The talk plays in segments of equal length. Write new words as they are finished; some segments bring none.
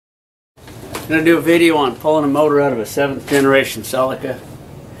Gonna do a video on pulling a motor out of a 7th generation Celica.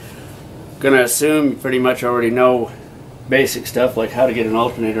 Gonna assume you pretty much already know basic stuff like how to get an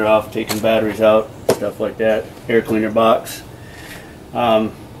alternator off, taking batteries out, stuff like that, air cleaner box.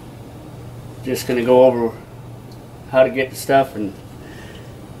 Just gonna go over how to get the stuff. And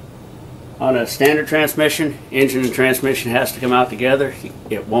on a standard transmission, engine and transmission has to come out together.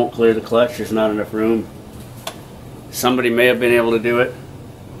 It won't clear the clutch, there's not enough room. Somebody may have been able to do it.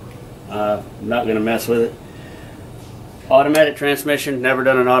 I'm not going to mess with it. Automatic transmission, never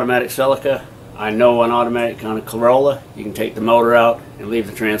done an automatic Celica. I know an automatic on a Corolla, you can take the motor out and leave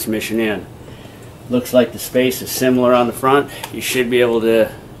the transmission in. Looks like the space is similar on the front. You should be able to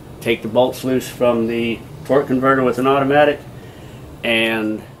take the bolts loose from the torque converter with an automatic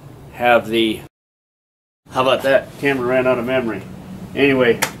and have the, how about that, camera ran out of memory.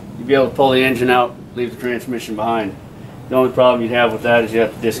 Anyway, you'll be able to pull the engine out, leave the transmission behind. The only problem you'd have with that is you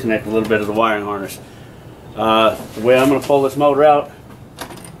have to disconnect a little bit of the wiring harness. The way I'm going to pull this motor out,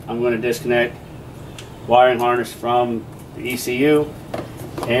 I'm going to disconnect wiring harness from the ECU,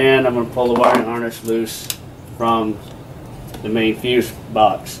 and I'm going to pull the wiring harness loose from the main fuse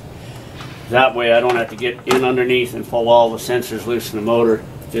box. That way I don't have to get in underneath and pull all the sensors loose in the motor,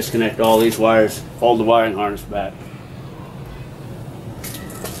 disconnect all these wires, fold the wiring harness back.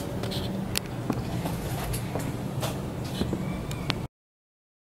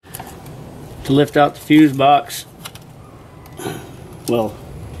 To lift out the fuse box, well,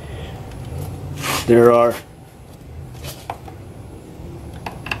 there are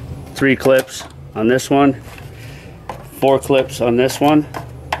 3 clips on this one, 4 clips on this one.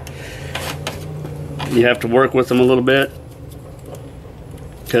 You have to work with them a little bit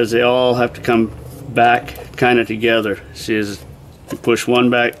because they all have to come back kind of together. See, as you push one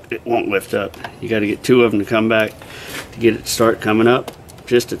back, it won't lift up. You got to get 2 of them to come back to get it to start coming up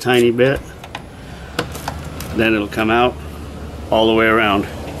just a tiny bit. Then it'll come out all the way around.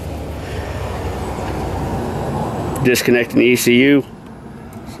 Disconnecting the ECU,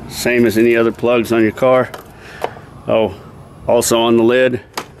 same as any other plugs on your car. Oh, also on the lid,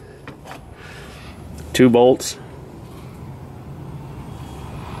 2 bolts,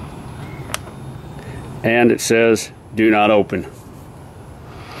 and it says do not open.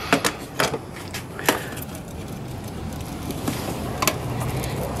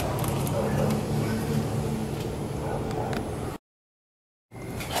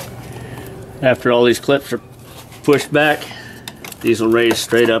 After all these clips are pushed back, these will raise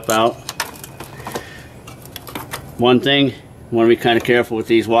straight up out. One thing, you want to be kind of careful with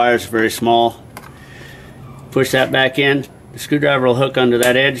these wires, very small. Push that back in, the screwdriver will hook under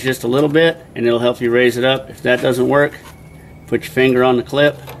that edge just a little bit and it'll help you raise it up. If that doesn't work, put your finger on the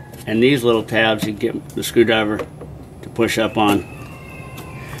clip and these little tabs you get the screwdriver to push up on.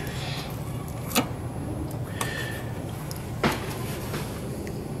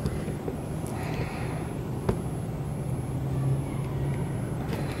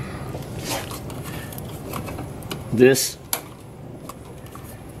 This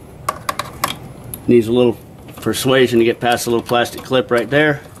needs a little persuasion to get past the little plastic clip right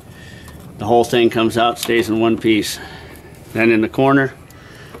there. The whole thing comes out, stays in one piece. Then in the corner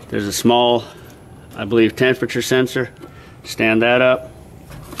there's a small, I believe, temperature sensor. Stand that up.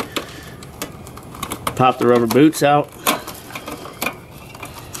 Pop the rubber boots out.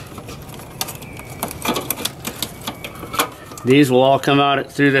 These will all come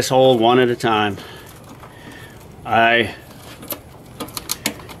out through this hole one at a time. I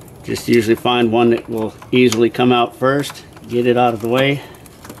just usually find one that will easily come out first, get it out of the way.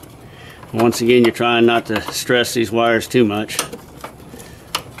 Once again, you're trying not to stress these wires too much.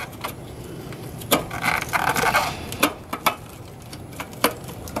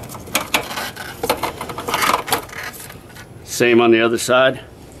 Same on the other side.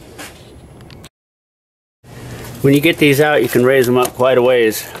 When you get these out, you can raise them up quite a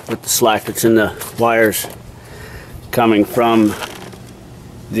ways with the slack that's in the wires coming from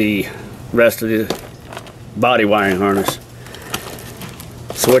the rest of the body wiring harness.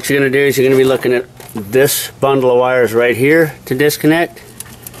 So what you're going to do is you're going to be looking at this bundle of wires right here to disconnect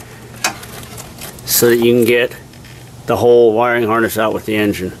so that you can get the whole wiring harness out with the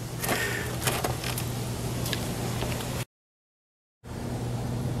engine.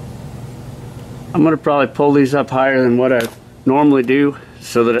 I'm going to probably pull these up higher than what I normally do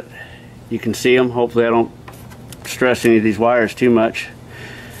so that you can see them. Hopefully I don't stress any of these wires too much.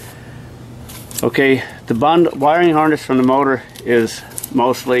 Okay, the wiring harness from the motor is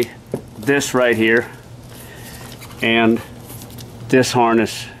mostly this right here and this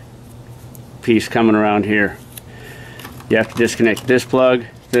harness piece coming around here. You have to disconnect this plug,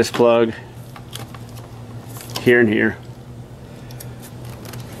 here and here.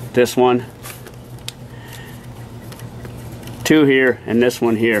 This one, 2 here, and this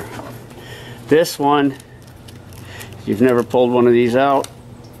one here. This one, if you've never pulled one of these out,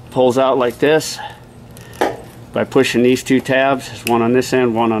 pulls out like this by pushing these 2 tabs. There's one on this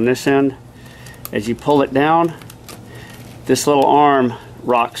end, one on this end. As you pull it down, this little arm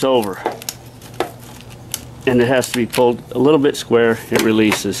rocks over, and it has to be pulled a little bit square. It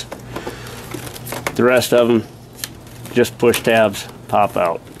releases. The rest of them, just push tabs, pop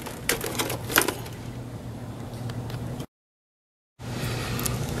out.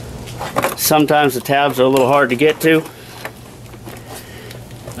 Sometimes the tabs are a little hard to get to.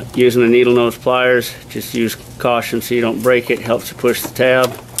 Using the needle nose pliers, just use caution so you don't break it. Helps you push the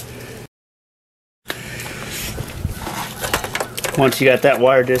tab. Once you got that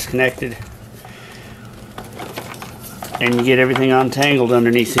wire disconnected and you get everything untangled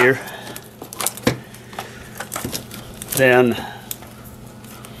underneath here, then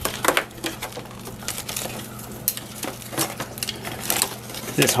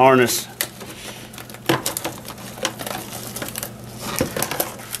this harness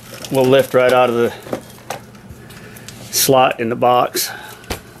will lift right out of the slot in the box.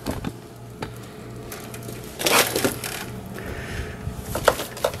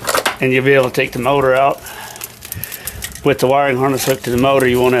 And you'll be able to take the motor out. With the wiring harness hooked to the motor,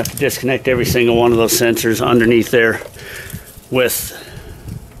 you won't have to disconnect every single one of those sensors underneath there with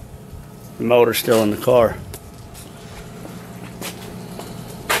the motor still in the car.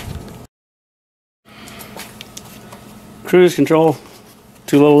 Cruise control,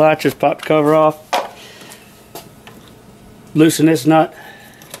 2 little latches, pop the cover off, loosen this nut,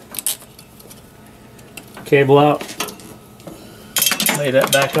 cable out, lay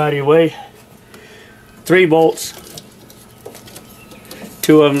that back out of your way. 3 bolts,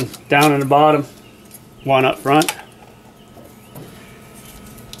 2 of them down in the bottom, 1 up front.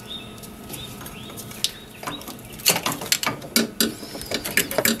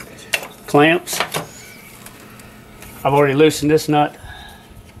 Clamps. I've already loosened this nut.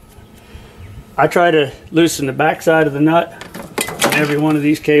 I try to loosen the back side of the nut on every one of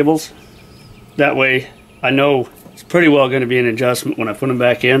these cables. That way I know it's pretty well going to be an adjustment when I put them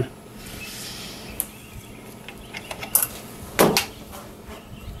back in.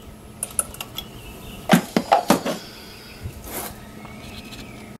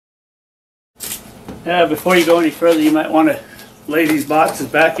 Before you go any further, you might want to lay these boxes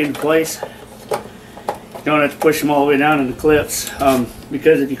back in place. You don't have to push them all the way down in the clips,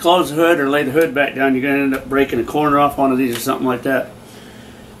 because if you close the hood or lay the hood back down, you're going to end up breaking a corner off one of these or something like that.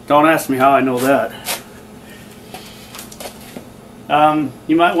 Don't ask me how I know that.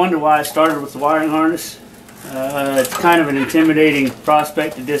 You might wonder why I started with the wiring harness. It's kind of an intimidating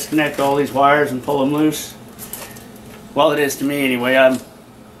prospect to disconnect all these wires and pull them loose. Well, it is to me anyway.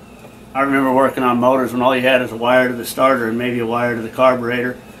 I remember working on motors when all you had was a wire to the starter and maybe a wire to the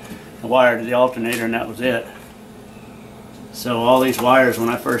carburetor, a wire to the alternator, and that was it. So all these wires, when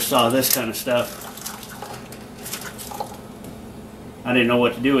I first saw this kind of stuff, I didn't know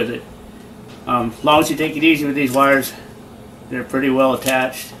what to do with it. As long as you take it easy with these wires, they're pretty well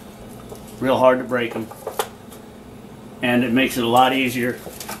attached, real hard to break them, and it makes it a lot easier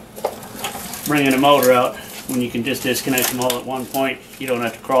bringing a motor out when you can just disconnect them all at one point. You don't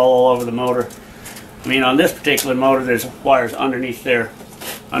have to crawl all over the motor. I mean, on this particular motor, there's wires underneath there,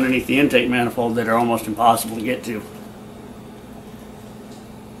 underneath the intake manifold, that are almost impossible to get to.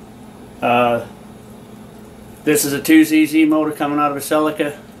 This is a 2ZZ motor coming out of a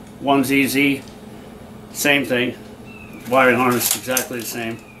Celica. 1ZZ, same thing. Wiring harness exactly the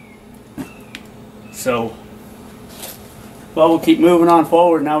same. So, well, we'll keep moving on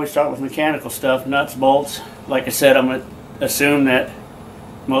forward. Now we start with mechanical stuff, nuts, bolts. Like I said, I'm going to assume that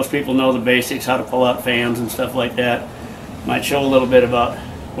most people know the basics, how to pull out fans and stuff like that. Might show a little bit about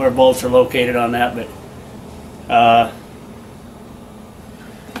where bolts are located on that, but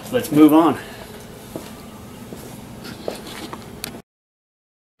let's move on.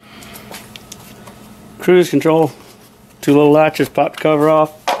 Cruise control, 2 little latches, pop the cover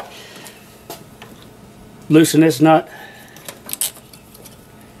off, loosen this nut,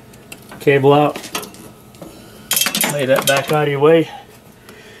 cable out, lay that back out of your way.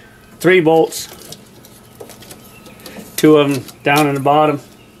 3 bolts, 2 of them down in the bottom,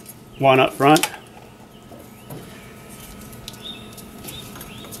 1 up front.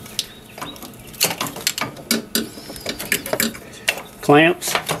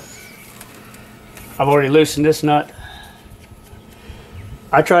 Clamps. I've already loosened this nut.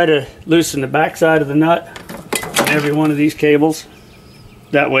 I try to loosen the back side of the nut on every one of these cables.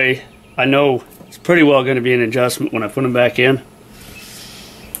 That way I know It's pretty well going to be an adjustment when I put them back in.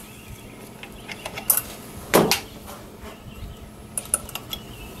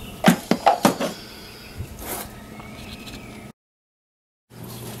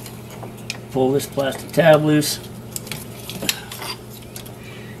 Pull this plastic tab loose.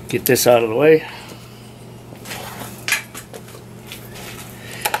 Get this out of the way.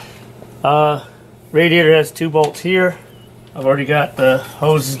 Radiator has 2 bolts here. I've already got the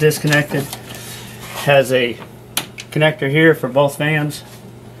hoses disconnected. Has a connector here for both fans,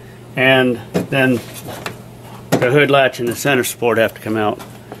 and then the hood latch and the center support have to come out.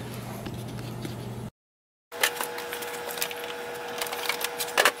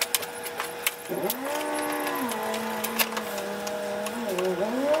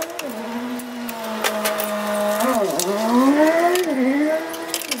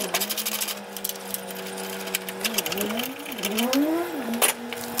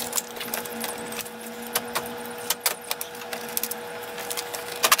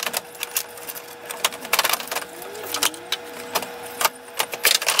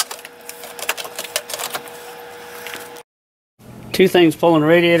 Two things pulling the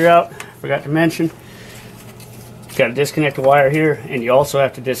radiator out, forgot to mention. You got to disconnect the wire here, and you also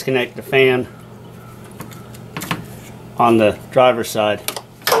have to disconnect the fan on the driver's side.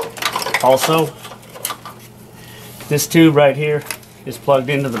 Also, this tube right here is plugged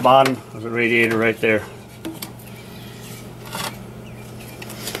into the bottom of the radiator right there.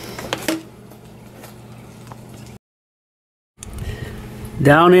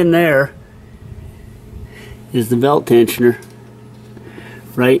 Down in there is the belt tensioner.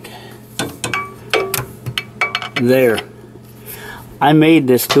 Right there. I made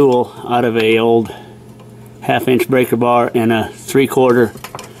this tool out of a old 1/2-inch breaker bar and a 3/4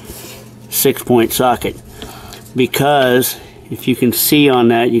 6-point socket, because if you can see on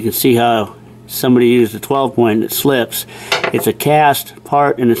that, you can see how somebody used a 12-point and it slips. It's a cast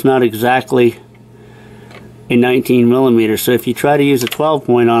part and it's not exactly a 19mm, so if you try to use a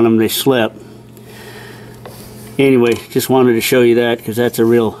 12-point on them, they slip. Anyway, just wanted to show you that because that's a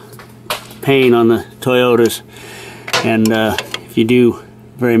real pain on the Toyotas, and if you do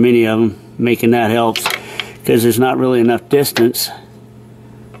very many of them, making that helps, because there's not really enough distance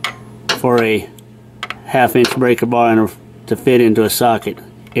for a 1/2-inch breaker bar to fit into a socket.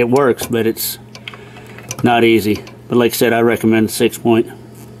 It works, but it's not easy. But like I said, I recommend 6-point.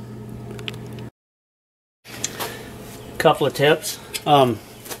 Couple of tips.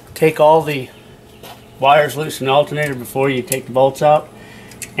 Take all the wires loose in the alternator before you take the bolts out,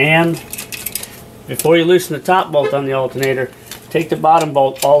 and before you loosen the top bolt on the alternator, take the bottom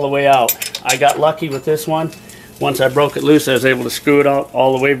bolt all the way out. I got lucky with this one. Once I broke it loose, I was able to screw it out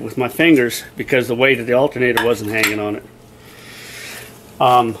all the way with my fingers because the weight of the alternator wasn't hanging on it.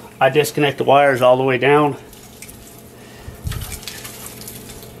 I disconnect the wires all the way down.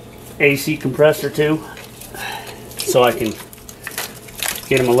 AC compressor too, so I can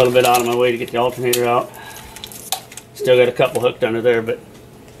get them a little bit out of my way to get the alternator out. Still got a couple hooked under there, but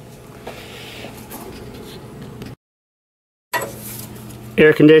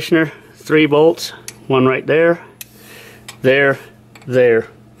air conditioner, 3 bolts, one right there, there.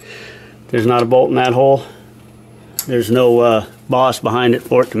 There's not a bolt in that hole. There's no boss behind it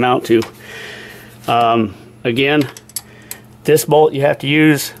for it to mount to. Again, this bolt you have to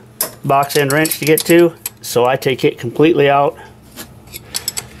use box end wrench to get to, so I take it completely out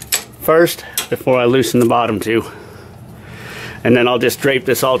first before I loosen the bottom two, and then I'll just drape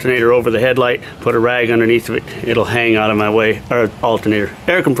this alternator over the headlight, put a rag underneath of it, it'll hang out of my way. Or alternator,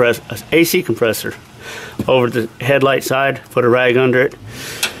 air compressor, AC compressor over the headlight side, put a rag under it,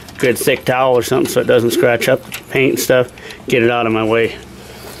 good thick towel or something so it doesn't scratch up the paint and stuff, get it out of my way.